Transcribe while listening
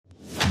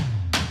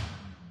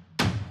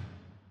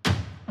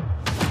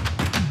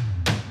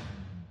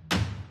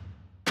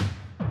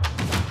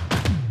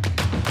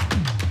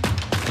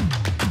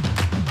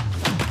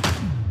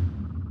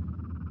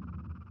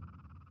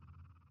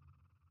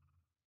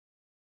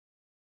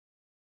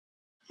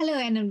Hello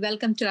and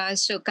welcome to our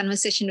show,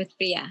 Conversation with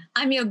Priya.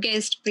 I'm your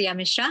guest, Priya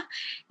Mishra,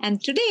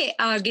 and today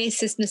our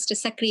guest is Mr.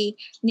 Sakri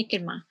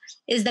Nikirma.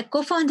 Is the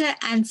co-founder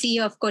and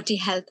CEO of Koti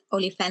Health,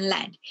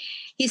 Finland.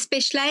 He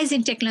specializes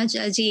in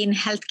technology in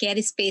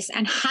healthcare space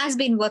and has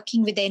been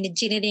working with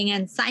engineering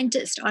and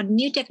scientists on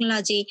new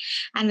technology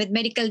and with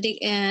medical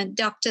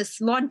doctors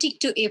wanting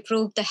to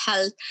improve the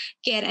health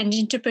care and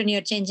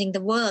entrepreneur changing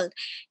the world.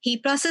 He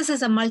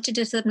possesses a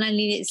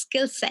multidisciplinary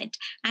skill set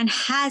and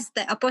has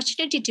the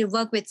opportunity to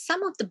work with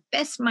some of the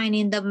best minds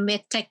in the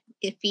medtech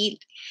field.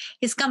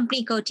 His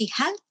company, Koti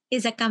Health,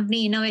 is a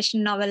company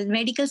innovation novel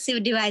medical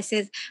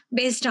devices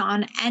based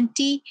on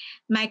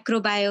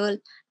antimicrobial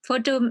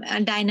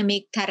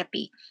photodynamic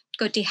therapy.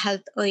 Koti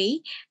Health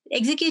OE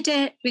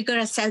executed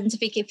rigorous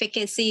scientific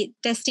efficacy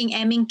testing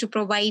aiming to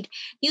provide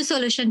new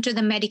solution to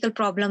the medical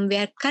problem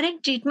where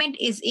current treatment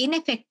is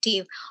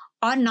ineffective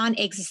or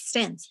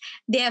non-existence.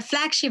 Their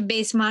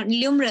flagship-based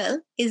Lumeral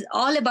is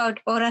all about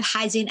oral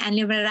hygiene, and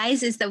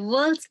Lumerize is the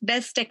world's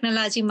best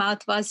technology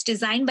mouthwash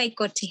designed by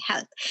Koti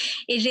Health.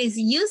 It is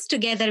used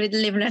together with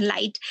Lumeral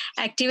Light,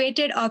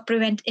 activated or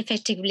prevent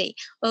effectively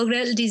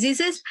oral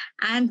diseases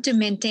and to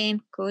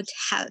maintain good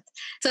health.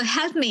 So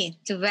help me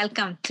to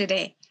welcome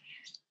today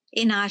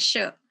in our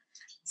show,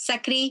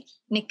 Sakri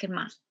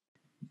Nikirma.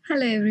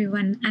 Hello,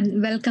 everyone,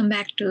 and welcome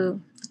back to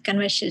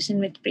Conversation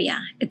with Priya.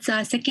 It's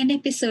our second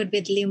episode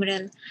with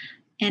Lumeral,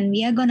 and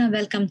we are going to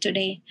welcome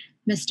today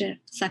Mr.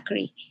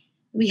 Sakri.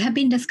 We have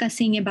been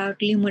discussing about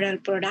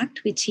Lumeral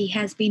product, which he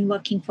has been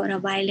working for a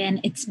while, and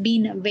it's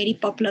been a very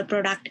popular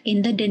product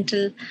in the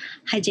dental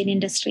hygiene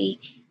industry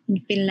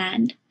in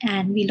Finland.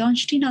 And we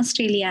launched in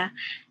Australia,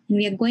 and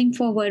we are going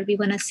forward. We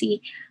want to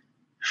see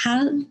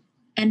how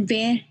and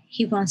where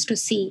he wants to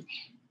see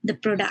the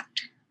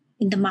product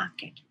in the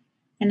market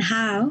and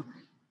how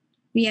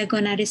we are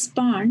going to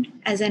respond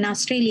as an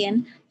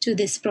Australian to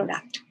this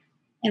product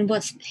and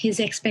what's his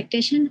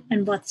expectation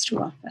and what's to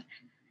offer.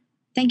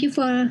 Thank you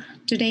for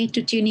today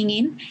to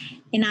tuning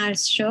in our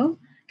show,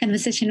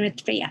 Conversation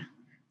with Priya.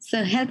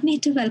 So help me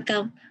to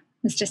welcome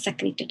Mr.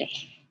 Sakri today.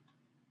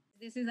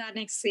 This is our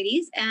next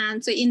series.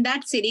 And so in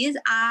that series,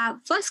 our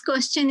first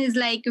question is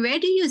like, where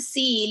do you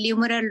see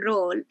Lumeral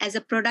role as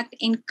a product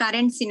in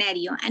current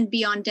scenario and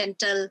beyond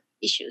dental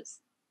issues?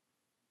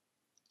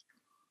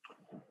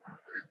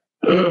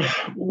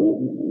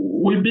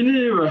 We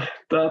believe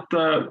that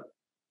our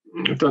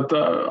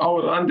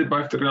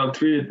antibacterial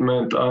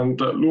treatment and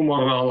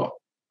Lumeral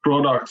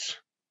products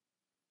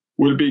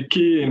will be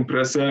key in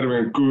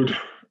preserving good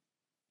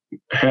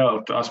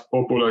health as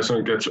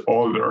population gets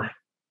older.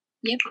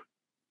 Yep.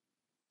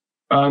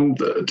 And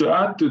to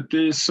add to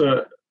this,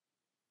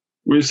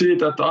 we see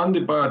that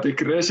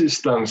antibiotic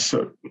resistance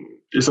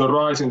is a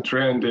rising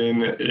trend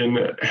in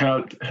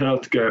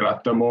healthcare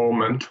at the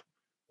moment,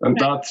 and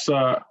that's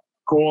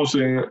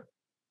causing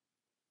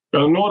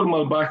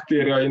normal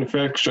bacteria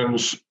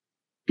infections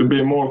to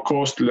be more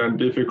costly and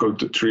difficult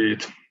to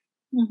treat.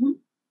 Mm-hmm.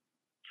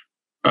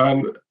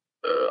 And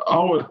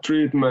our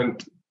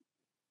treatment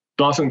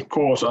doesn't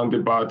cause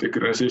antibiotic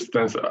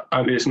resistance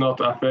and is not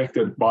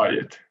affected by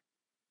it.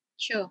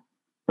 Sure.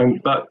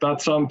 And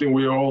that's something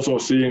we also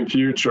see in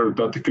future,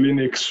 that the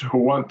clinics who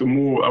want to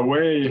move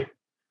away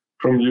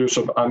from use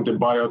of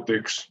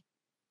antibiotics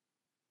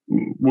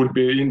would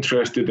be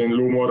interested in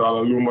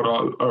Lumeral and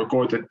Lumeral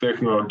coated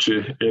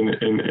technology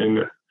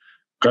in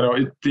kind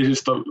of this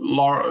is the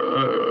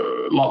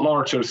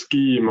larger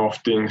scheme of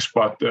things,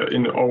 but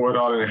in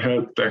overall in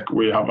health tech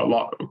we have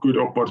a good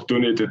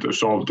opportunity to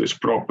solve this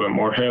problem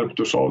or help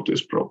to solve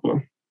this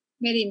problem.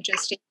 Very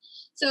interesting.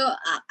 So,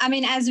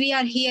 as we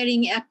are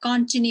hearing a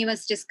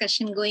continuous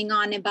discussion going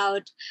on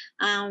about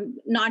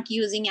not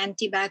using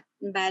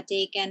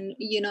antibiotic and,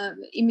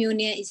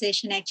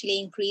 immunization actually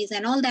increase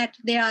and all that,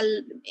 there are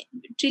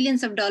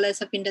trillions of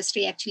dollars of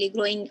industry actually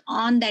growing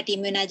on that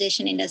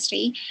immunization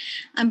industry.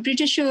 I'm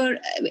pretty sure,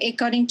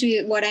 according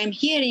to what I'm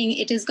hearing,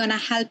 it is going to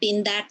help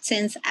in that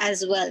sense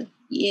as well.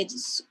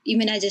 It's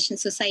Immunization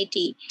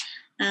Society.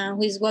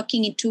 Who is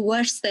working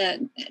towards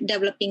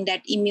developing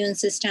that immune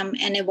system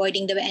and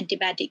avoiding the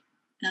antibiotic.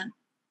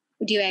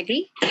 Would you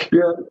agree?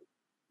 Yeah,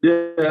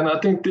 and I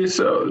think this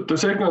the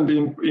second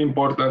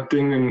important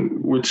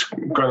thing which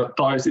kind of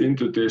ties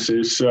into this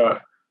is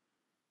the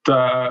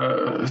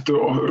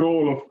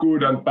role of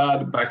good and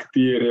bad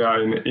bacteria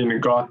in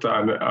gut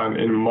and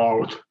in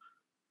mouth.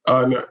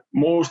 And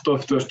most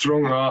of the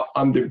strong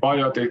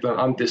antibiotic and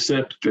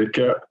antiseptic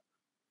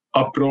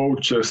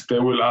approaches, they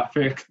will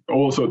affect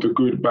also the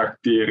good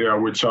bacteria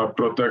which are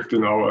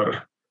protecting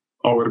our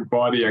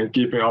body and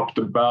keeping up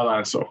the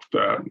balance of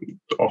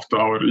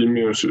our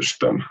immune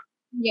system.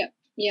 Yeah.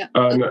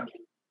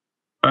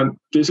 And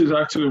this is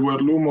actually where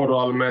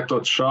Lumeral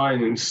method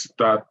shines,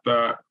 that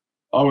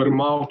our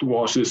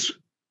mouthwash is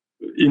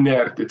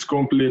inert. It's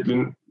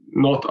completely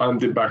not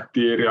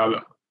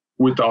antibacterial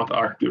without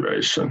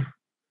activation.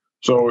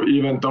 So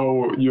even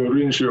though you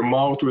rinse your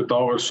mouth with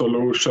our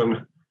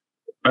solution,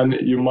 and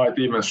you might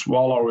even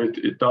swallow it,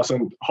 it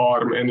doesn't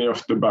harm any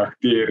of the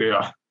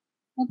bacteria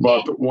Okay.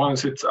 But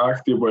once it's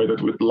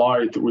activated with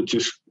light, which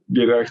is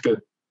directed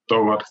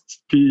towards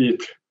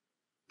teeth,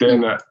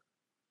 then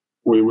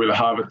we will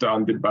have the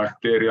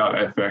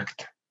antibacterial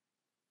effect,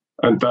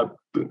 and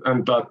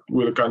that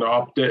will kind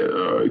of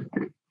update.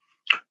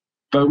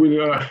 That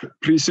will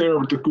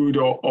preserve the good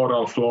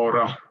oral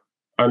flora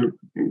and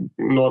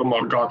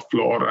normal gut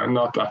flora and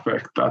not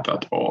affect that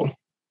at all.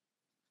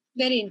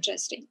 Very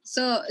interesting.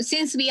 So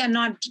since we are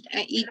not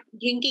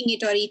drinking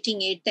it or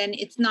eating it, then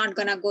it's not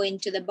going to go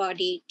into the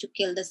body to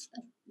kill this,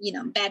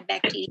 bad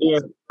bacteria. Yeah,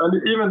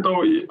 and even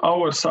though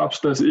our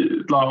substance,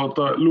 the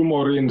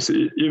Lumorins,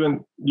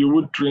 even you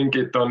would drink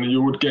it and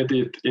you would get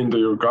it into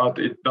your gut,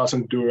 it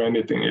doesn't do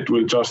anything. It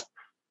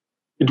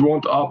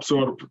won't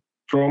absorb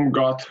from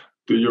gut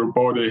to your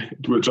body.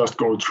 It will just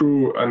go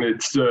through, and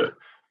it's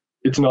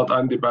not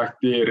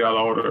antibacterial,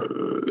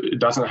 or it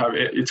doesn't have.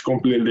 It's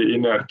completely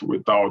inert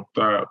without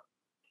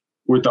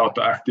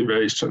the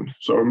activation.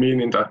 So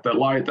meaning that the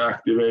light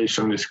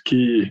activation is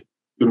key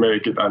to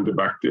make it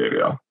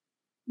antibacterial.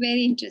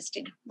 Very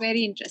interesting.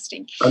 Very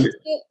interesting.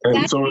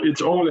 And so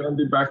it's only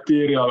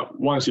antibacterial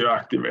once you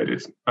activate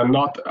it, and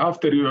not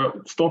after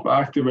you stop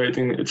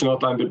activating. It's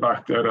not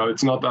antibacterial.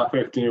 It's not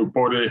affecting your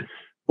body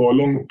for a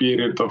long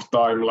period of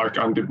time, like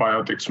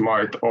antibiotics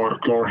might, or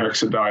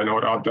chlorhexidine,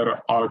 or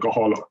other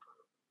alcohol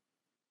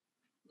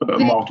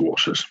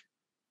mouthwashes.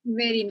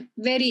 Very,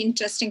 very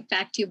interesting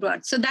fact you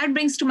brought. So that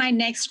brings to my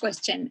next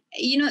question.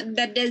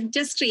 That the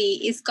industry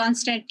is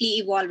constantly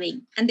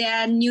evolving, and there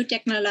are new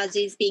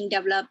technologies being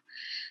developed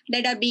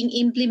that are being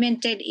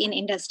implemented in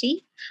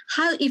industry.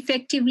 How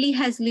effectively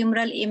has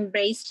Lumoral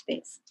embraced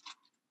this?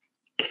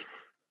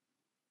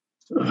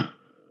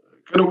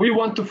 We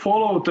want to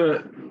follow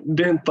the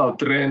dental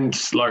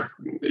trends, like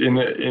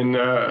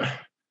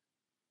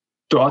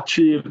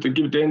to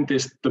give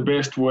dentists the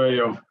best way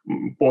of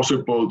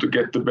possible to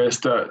get the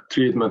best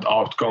treatment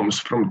outcomes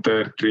from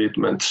their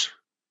treatments.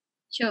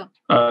 Sure.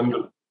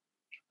 And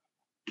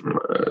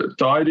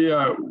the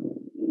idea,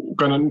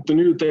 kind of the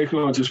new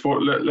technologies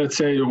for, let's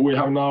say we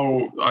have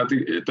now, I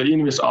think the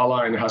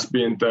Invisalign has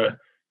been the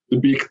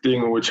big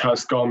thing which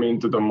has come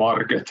into the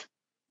market.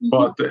 Mm-hmm.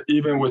 But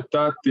even with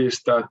that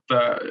is that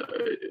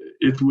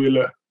it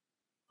will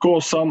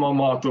cause some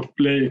amount of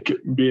plaque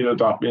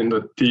build-up in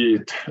the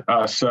teeth,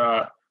 as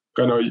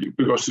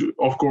because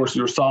of course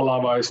your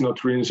saliva is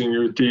not rinsing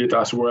your teeth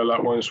as well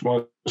once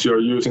you're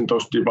using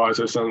those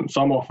devices. And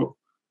some of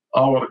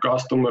our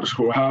customers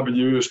who have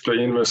used the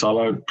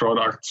Invisalign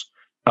products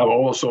have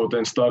also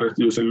then started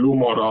using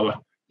Lumoral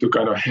to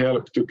kind of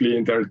help to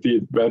clean their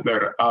teeth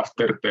better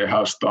after they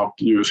have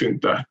stopped using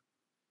the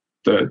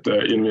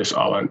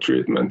Invisalign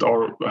treatment,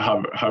 or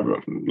have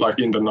like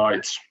in the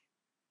nights.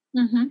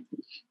 Mm-hmm.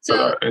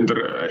 So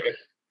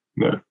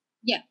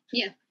yeah,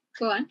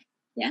 go on.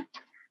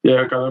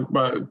 Kind of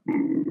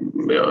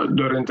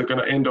during the kind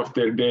of end of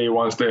their day,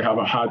 once they have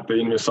had the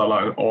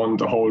Invisalign on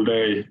the whole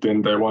day,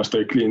 then once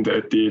they clean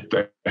their teeth,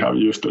 they have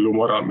used the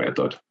Lumoral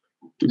method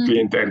to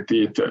clean their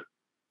teeth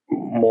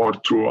more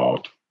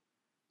throughout.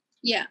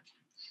 Yeah.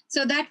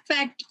 So that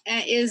fact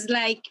is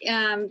like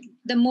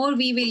the more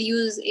we will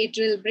use, it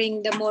will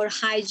bring the more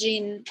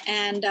hygiene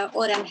and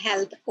oral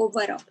health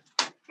overall.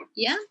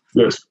 Yeah.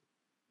 Yes.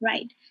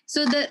 Right.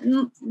 So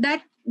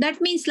that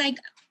means, like,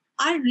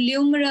 are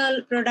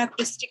Lumoral product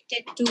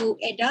restricted to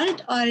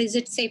adult, or is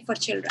it safe for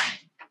children?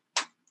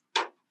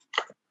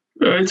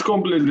 It's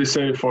completely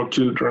safe for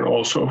children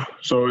also.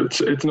 So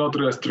it's not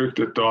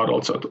restricted to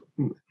adults at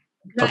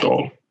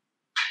all. Okay.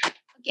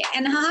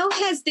 And how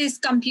has this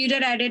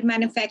computer-aided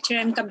manufacture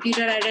and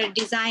computer-aided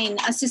design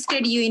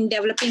assisted you in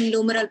developing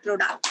Lumoral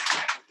products?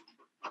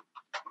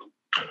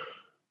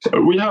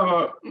 We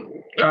have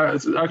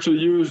actually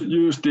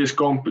used these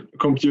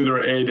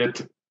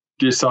computer-aided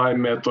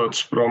design methods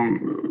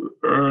from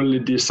early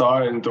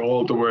design to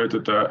all the way to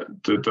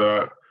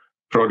the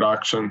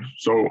production.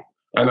 So,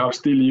 and are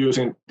still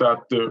using that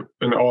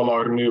in all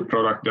our new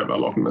product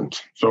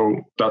development.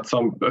 So that's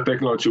a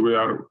technology we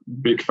are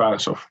big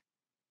fans of.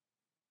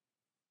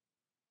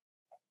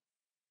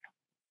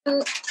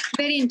 So,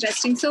 very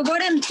interesting. So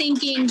what I'm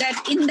thinking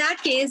that in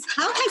that case,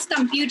 how has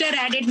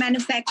computer-aided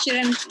manufacture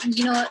and,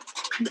 are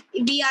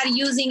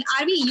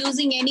we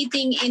using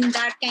anything in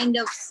that kind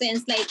of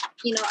sense? Like,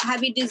 have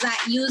we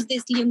used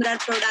this Lumoral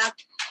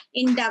product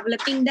in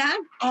developing that,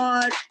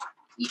 or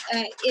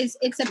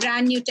it's a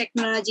brand new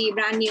technology,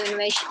 brand new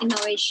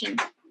innovation?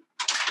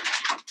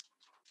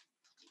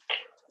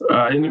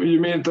 You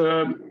mean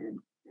the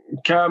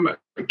CAM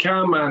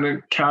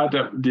and CAD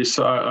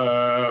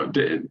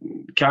the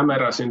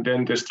cameras in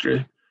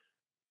dentistry?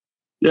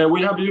 Yeah,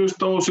 we have used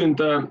those in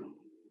the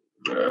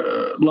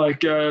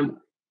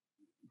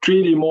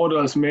 3D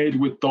models made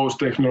with those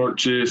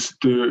technologies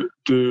to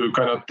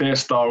kind of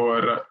test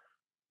our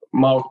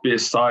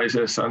mouthpiece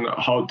sizes and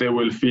how they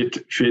will fit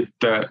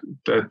the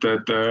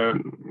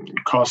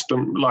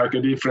custom, like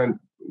a different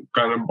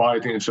kind of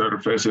biting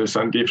surfaces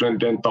and different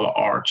dental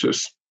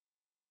arches.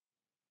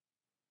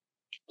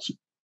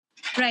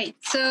 Right.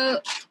 So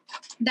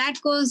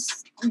that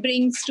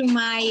brings to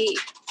my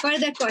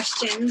further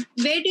question,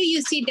 where do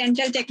you see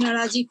dental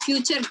technology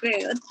future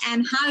growth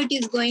and how it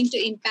is going to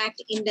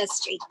impact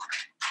industry?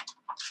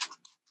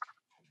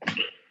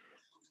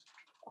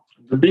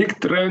 The big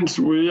trends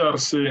we are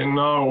seeing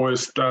now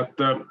is that,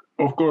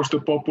 of course, the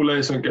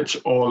population gets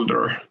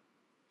older.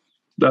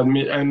 And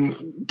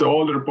the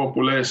older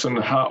population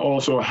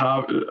also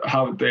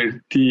have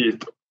their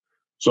teeth.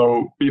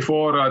 So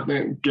before, I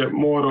think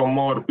more and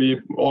more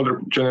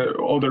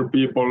older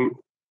people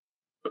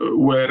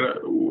were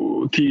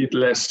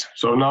teethless.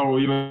 So now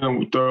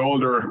even the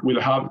older will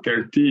have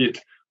their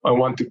teeth and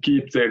want to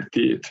keep their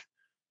teeth,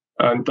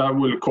 and that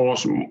will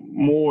cause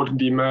more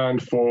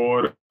demand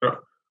for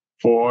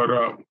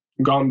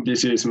gum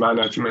disease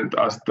management,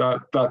 as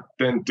that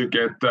tend to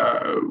get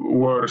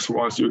worse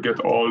once you get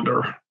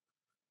older.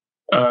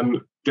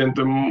 And then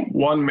the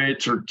one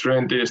major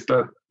trend is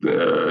that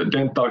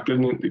dental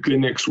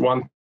clinics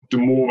want to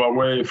move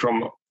away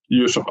from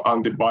use of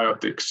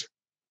antibiotics.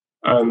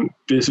 And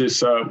this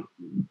is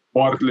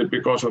partly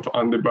because of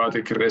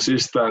antibiotic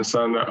resistance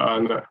and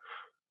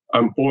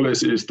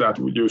policies that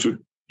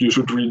you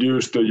should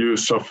reduce the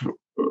use of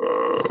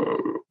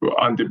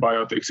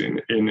antibiotics in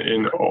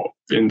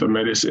the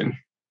medicine.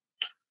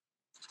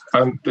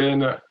 And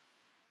then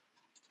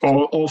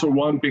also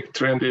one big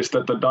trend is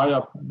that the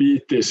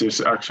diabetes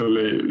is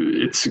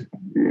actually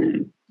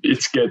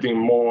it's getting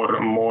more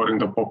and more in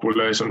the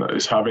population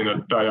is having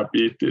a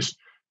diabetes,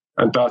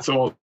 and that's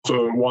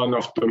also one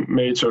of the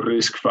major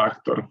risk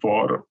factor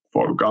for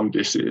gum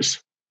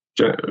disease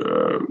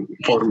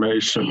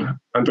formation.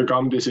 And the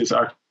gum disease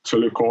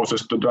actually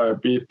causes the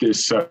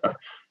diabetes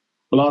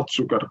blood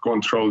sugar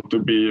control to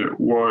be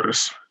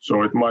worse,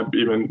 so it might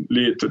even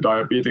lead to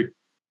diabetic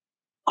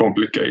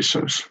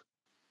complications.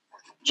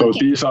 So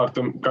these are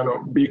the kind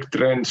of big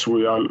trends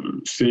we are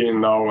seeing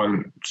now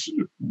and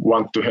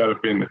want to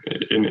help in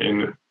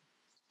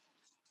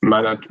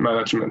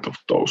management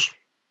of those.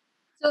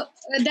 So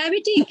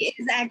diabetic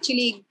is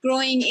actually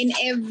growing in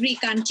every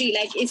country.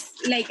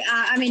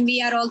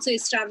 We are also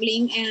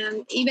struggling,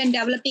 and even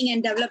developing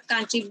and developed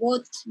country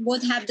both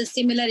have the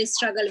similar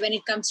struggle when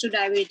it comes to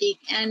diabetic.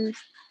 And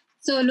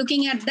so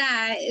looking at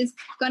that is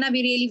going to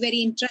be really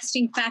very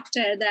interesting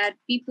factor that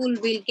people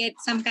will get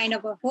some kind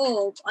of a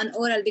hope on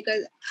oral,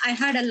 because I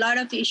heard a lot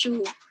of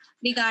issue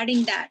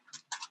regarding that.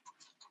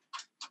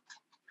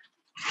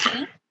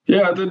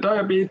 Yeah, the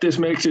diabetes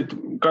makes it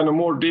kind of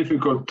more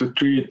difficult to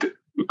treat,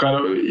 kind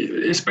of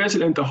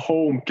especially in the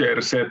home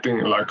care setting.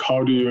 Like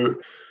how do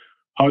you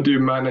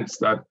manage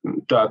that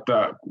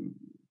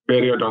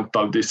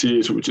periodontal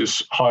disease, which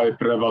is high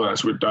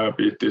prevalence with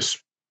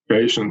diabetes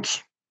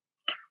patients?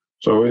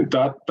 So in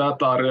that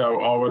area,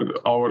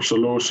 our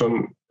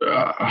solution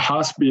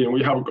has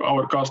been,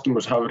 our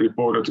customers have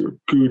reported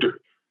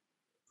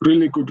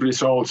really good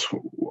results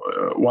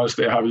once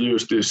they have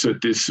used this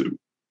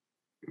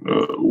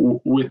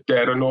with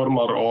their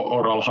normal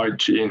oral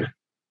hygiene.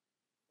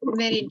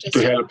 Very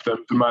interesting. To help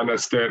them to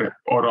manage their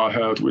oral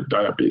health with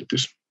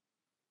diabetes.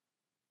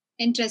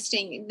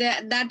 Interesting.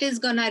 That is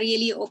gonna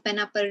really open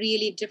up a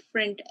really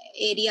different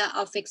area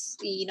of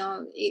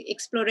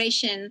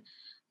exploration.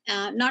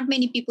 Not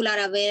many people are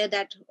aware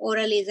that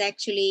oral is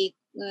actually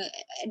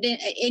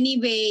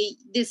anyway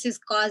this is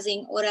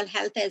causing oral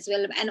health as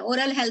well, and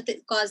oral health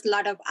causes a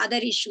lot of other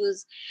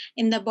issues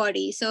in the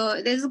body.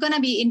 So this is going to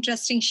be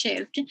interesting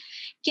shift.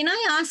 Can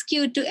I ask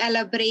you to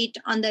elaborate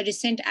on the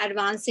recent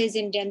advances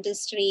in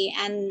dentistry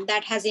and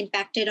that has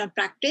impacted on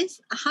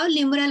practice? How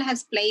Limural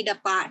has played a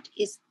part?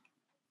 It's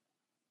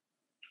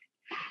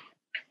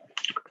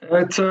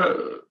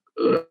a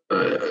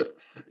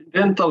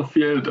dental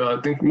field. I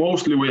think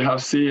mostly we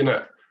have seen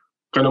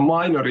kind of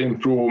minor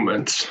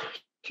improvements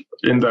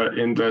in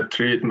the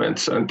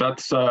treatments, and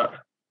that's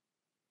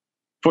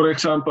for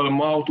example,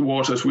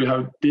 mouthwashes. We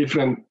have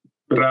different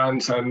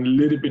brands and a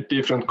little bit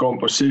different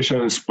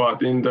compositions,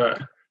 but and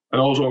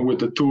also with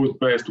the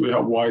toothpaste, we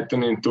have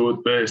whitening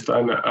toothpaste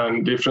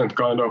and different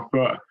kind of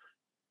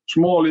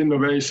small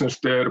innovations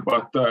there.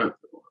 But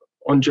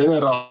on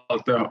general,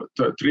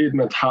 the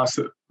treatment has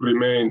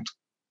remained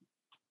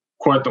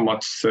quite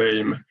much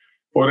same.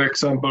 For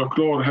example,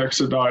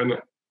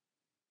 chlorhexidine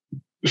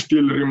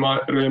still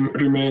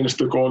remains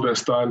the golden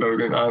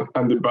standard in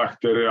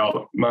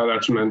antibacterial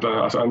management and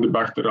as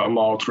antibacterial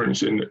mouth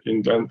rinse in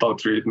dental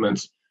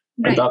treatments.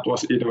 Right. And that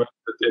was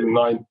invented in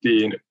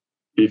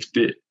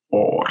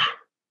 1954.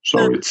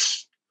 So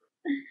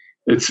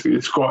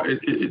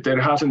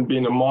there hasn't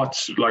been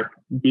much like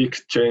big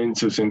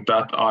changes in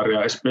that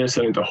area,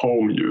 especially in the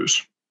home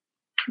use.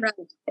 Right.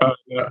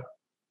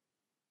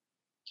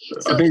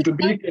 I think the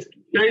biggest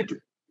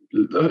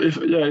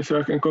if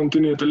I can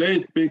continue,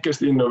 the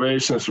biggest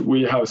innovations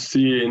we have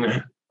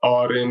seen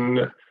are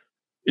in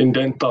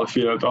dental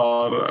field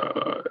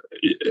are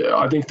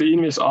I think the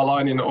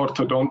Invisalign in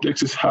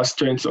orthodontics has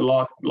changed a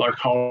lot, like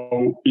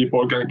how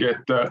people can get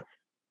the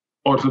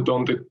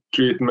orthodontic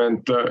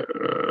treatment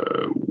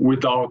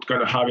without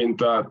kind of having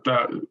that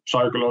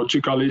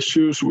psychological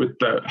issues with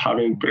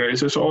having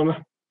braces on.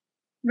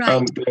 Right.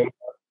 And then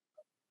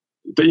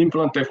the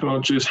implant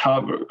technologies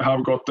have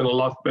gotten a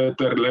lot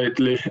better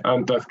lately,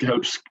 and that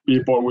helps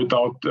people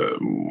without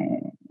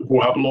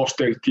who have lost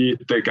their teeth.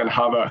 They can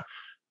have a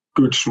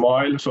good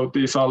smile. So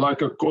these are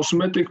like a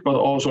cosmetic, but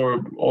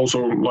also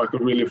like a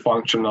really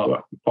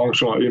functional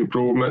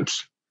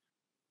improvements.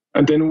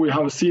 And then we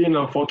have seen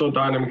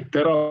photodynamic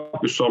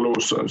therapy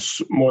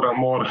solutions more and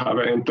more have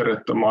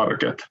entered the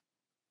market,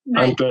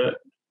 right. And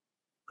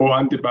for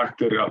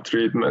antibacterial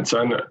treatments,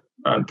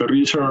 and the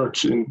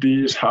research in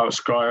these have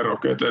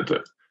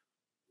skyrocketed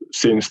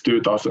since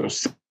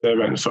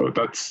 2007. So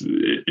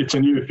it's a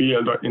new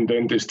field in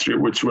dentistry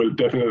which will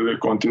definitely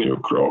continue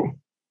to grow.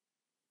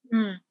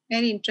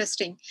 Very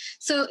interesting.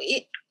 So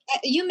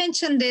you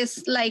mentioned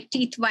this like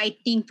teeth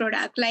whitening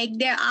product. Like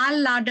there are a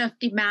lot of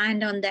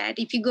demand on that.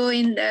 If you go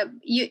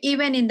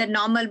even in the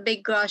normal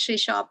big grocery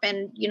shop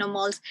and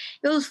malls,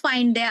 you'll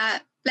find there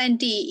are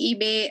plenty.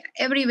 eBay,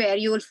 everywhere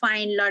you will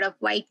find a lot of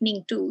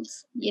whitening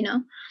tools. Yeah,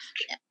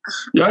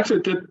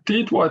 actually, the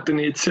teeth whitening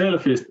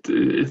itself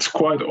it's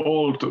quite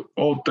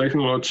old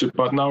technology,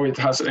 but now it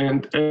has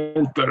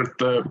entered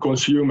the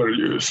consumer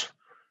use,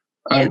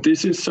 and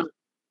this is a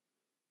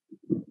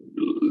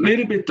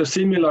little bit the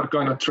similar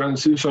kind of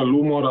transition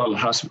Lumoral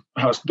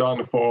has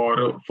done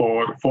for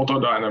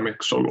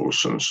photodynamic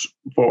solutions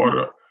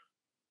for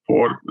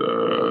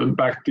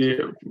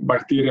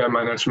bacteria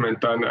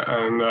management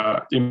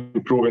and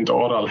improving the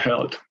oral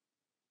health.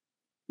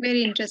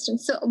 Very interesting.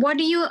 So what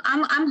do you,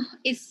 I'm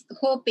is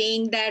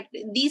hoping that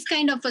these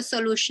kind of a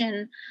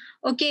solution,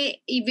 okay,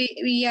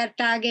 we are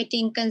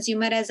targeting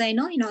consumer, as I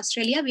know in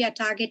Australia, we are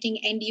targeting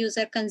end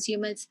user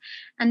consumers,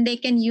 and they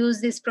can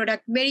use this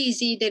product very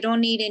easy. They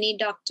don't need any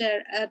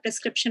doctor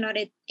prescription or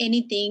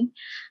anything.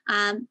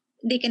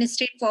 They can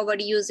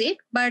straightforward use it.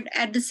 But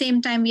at the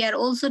same time, we are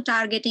also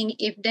targeting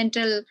if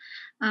dental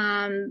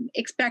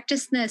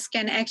practitioners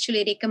can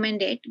actually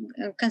recommend it,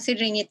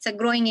 considering it's a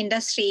growing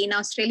industry in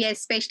Australia,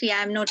 especially.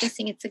 I'm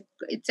noticing it's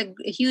a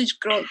huge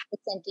growth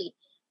recently.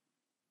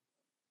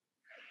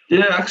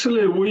 Yeah,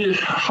 actually,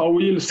 how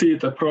we'll see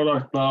the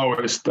product now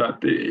is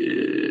that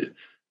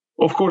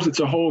of course it's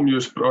a home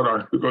use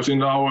product, because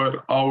in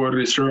our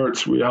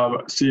research we have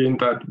seen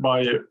that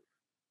by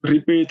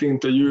repeating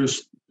the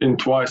use in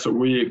twice a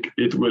week,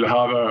 it will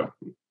have a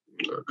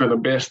kind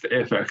of best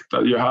effect.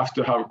 That you have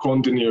to have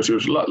continuous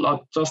use,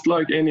 just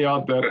like any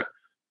other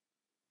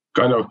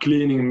kind of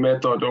cleaning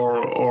method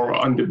or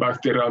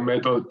antibacterial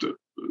method.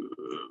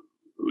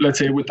 Let's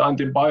say with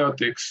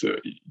antibiotics,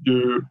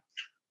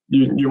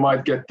 you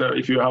might get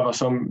if you have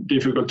some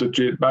difficult to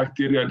treat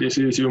bacteria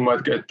disease, you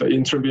might get the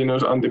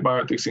intravenous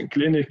antibiotics in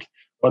clinic,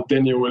 but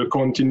then you will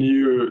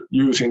continue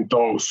using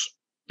those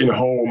in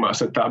home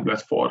as a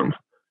tablet form.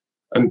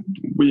 And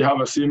we have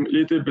a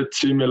little bit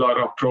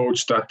similar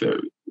approach that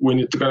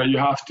you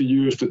have to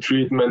use the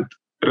treatment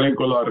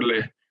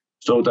regularly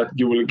so that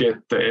you will get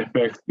the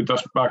effect,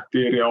 because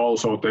bacteria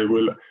also,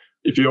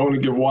 if you only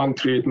give one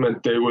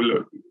treatment, they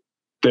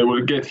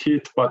will get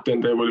hit, but then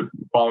they will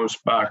bounce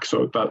back.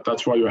 So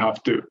that's why you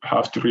have to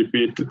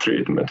repeat the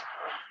treatment.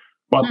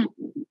 But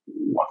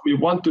what we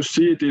want to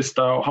see is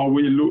how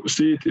we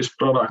see this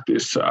product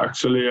is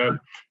actually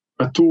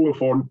a tool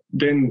for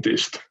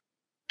dentists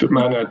to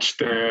manage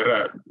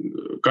their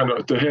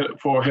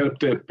help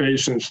their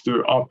patients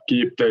to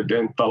upkeep their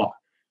dental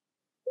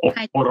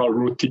oral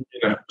routine,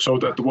 so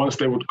that once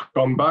they would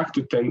come back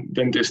to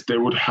dentist, they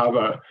would have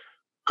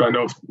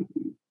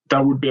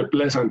that would be a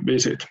pleasant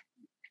visit.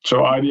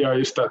 So idea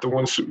is that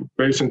once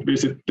patient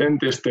visit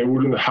dentist, they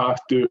wouldn't have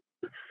to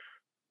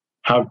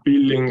have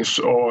fillings,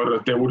 or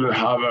they wouldn't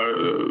have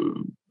a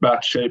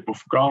bad shape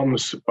of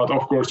gums. But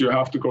of course, you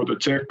have to go to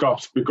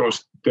checkups,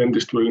 because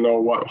dentist will know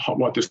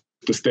what is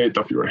the state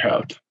of your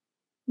health.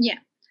 Yeah.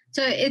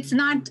 So it's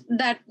not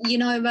that,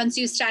 once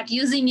you start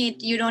using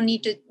it, you don't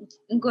need to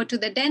go to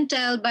the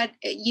dental, but,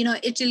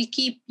 it will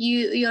keep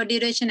your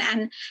duration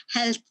and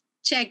health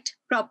checked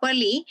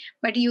properly,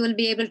 but you will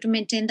be able to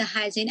maintain the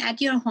hygiene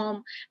at your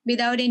home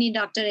without any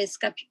doctor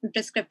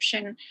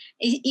prescription.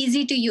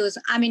 Easy to use.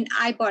 I mean,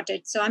 I bought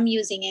it, so I'm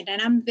using it,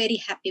 and I'm very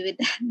happy with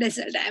the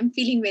result. I'm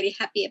feeling very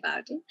happy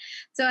about it.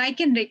 So I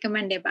can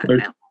recommend about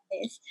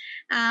this.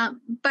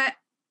 But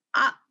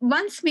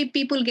once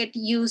people get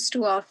used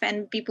to off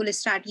and people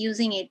start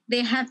using it,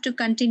 they have to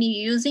continue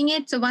using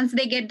it. So once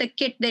they get the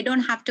kit, they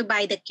don't have to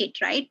buy the kit,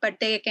 right? But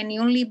they can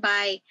only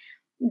buy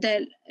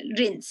the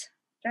rinse,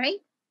 right?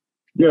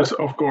 Yes,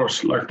 of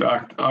course. Like the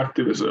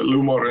Activis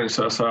Lumorins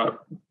as a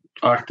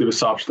active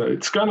substance.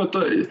 It's kind of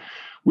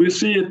we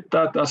see it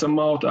that as a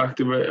mouth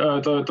activate,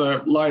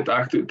 the light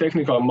active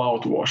technical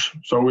mouthwash.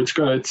 So it's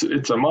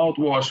a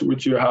mouthwash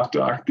which you have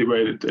to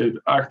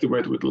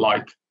activate with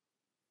light.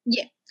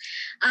 Yeah.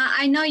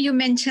 I know you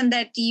mentioned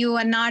that you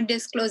are not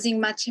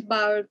disclosing much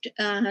about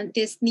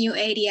this new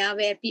area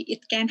where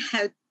it can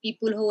help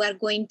people who are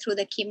going through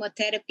the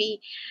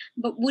chemotherapy.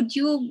 But would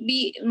you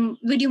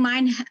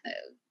mind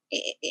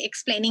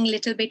explaining a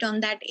little bit on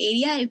that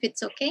area, if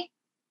it's okay?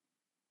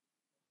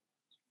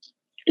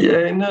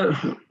 Yeah, in a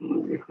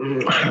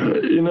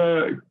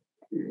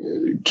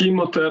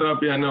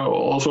chemotherapy and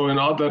also in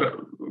other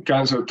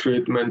cancer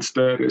treatments,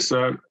 there is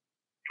a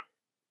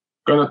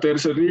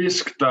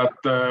risk that,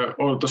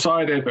 or the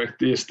side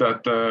effect is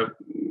that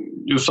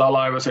your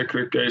saliva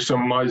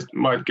segregation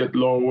might get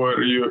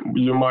lower.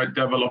 You might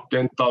develop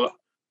dental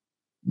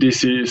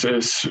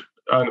diseases,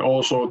 and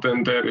also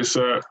then there is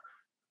a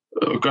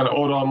kind of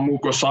oral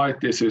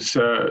mucositis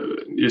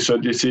is a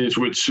disease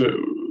which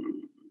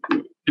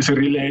is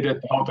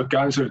related to how the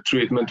cancer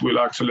treatment will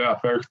actually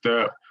affect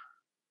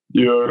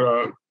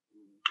your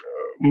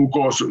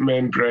mucous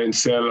membrane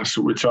cells,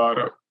 which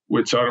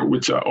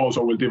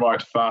also will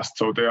divide fast.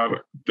 So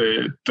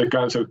the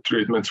cancer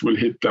treatments will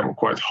hit them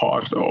quite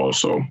hard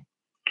also.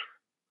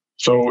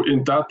 So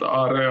in that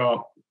area,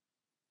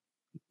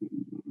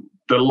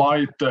 the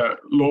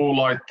low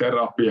light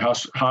therapy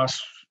has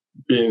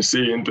been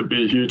seen to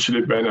be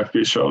hugely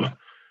beneficial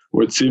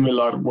with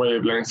similar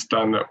wavelengths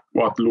than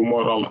what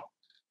Lumoral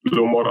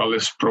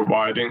is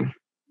providing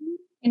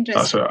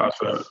as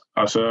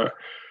a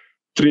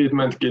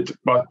treatment kit.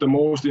 But the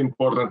most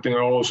important thing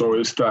also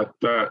is that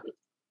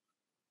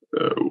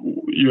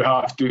you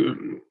have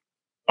to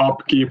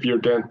upkeep your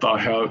dental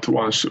health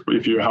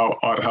if you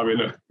are having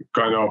a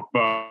kind of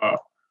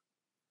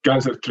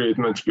cancer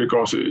treatments,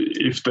 because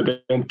if the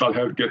dental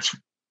health gets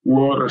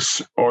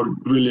worse or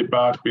really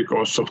bad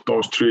because of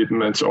those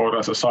treatments or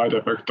as a side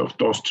effect of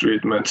those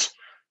treatments,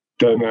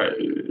 then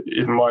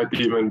it might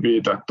even be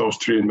that those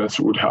treatments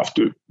would have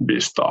to be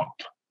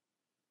stopped.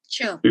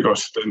 Sure.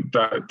 Because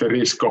the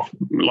risk of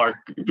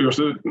because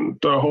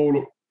the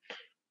whole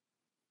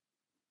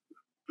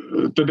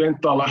the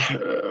dental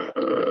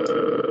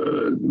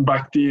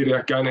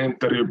bacteria can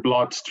enter your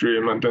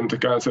bloodstream, and then the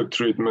cancer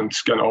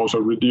treatments can also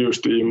reduce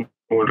the immune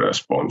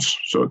response.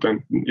 So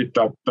then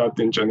that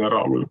in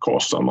general will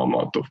cause some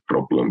amount of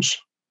problems.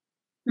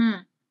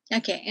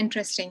 Okay,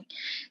 interesting.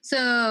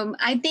 So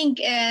I think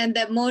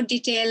the more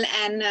detail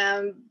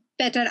and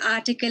better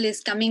article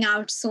is coming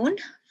out soon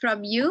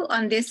from you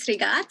on this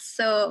regard.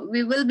 So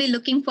we will be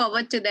looking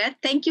forward to that.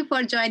 Thank you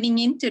for joining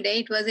in today.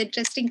 It was an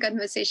interesting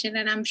conversation,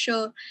 and I'm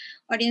sure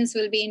audience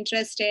will be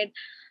interested.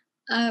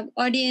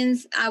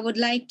 Audience, I would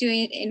like to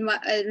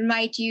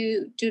invite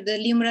you to the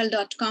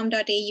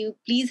lumoral.com.au.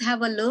 Please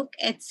have a look.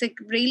 It's a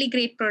really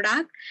great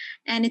product,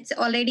 and it's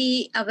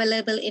already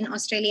available in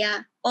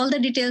Australia. All the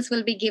details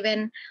will be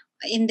given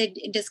in the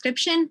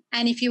description.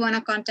 And if you want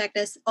to contact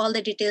us, all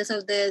the details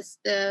of this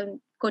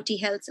Koti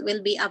Health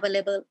will be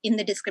available in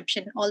the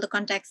description. All the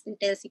contact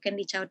details, you can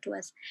reach out to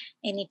us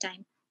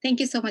anytime. Thank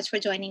you so much for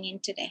joining in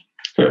today.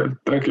 Yeah,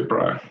 thank you,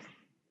 Brian.